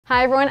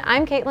Hi everyone,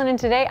 I'm Caitlin and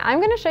today I'm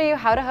going to show you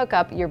how to hook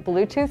up your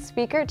Bluetooth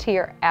speaker to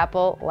your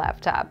Apple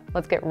laptop.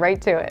 Let's get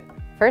right to it.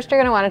 First, you're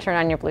going to want to turn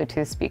on your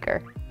Bluetooth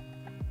speaker.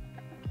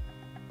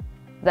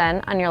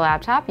 Then on your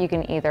laptop, you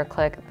can either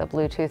click the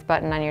Bluetooth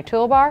button on your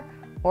toolbar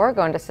or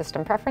go into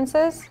System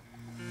Preferences.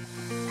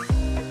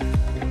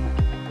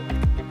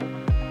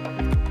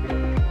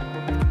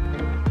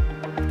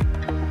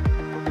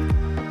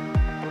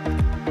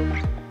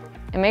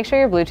 And make sure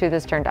your Bluetooth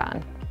is turned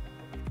on.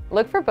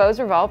 Look for Bose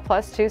Revolve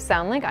Plus 2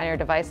 SoundLink on your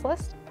device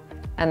list,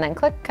 and then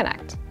click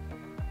Connect.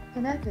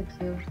 Connected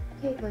to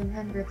Caitlin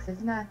Hendrix's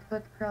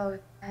MacBook Pro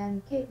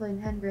and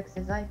Caitlin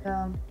Hendrix's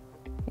iPhone.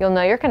 You'll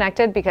know you're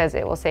connected because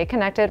it will say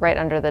connected right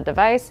under the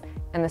device,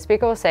 and the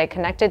speaker will say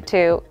connected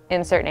to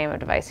insert name of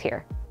device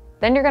here.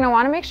 Then you're going to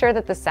want to make sure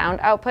that the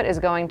sound output is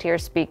going to your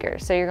speaker.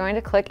 So you're going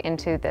to click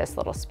into this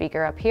little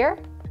speaker up here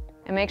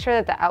and make sure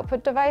that the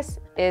output device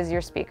is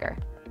your speaker.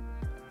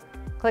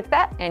 Click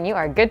that and you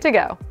are good to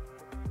go.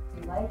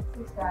 Like,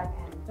 subscribe,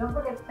 and don't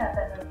forget to tap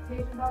that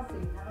notification bell so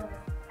you never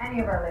miss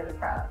any of our latest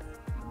products.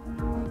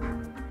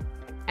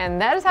 And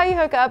that is how you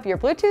hook up your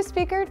Bluetooth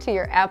speaker to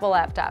your Apple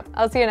laptop.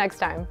 I'll see you next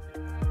time.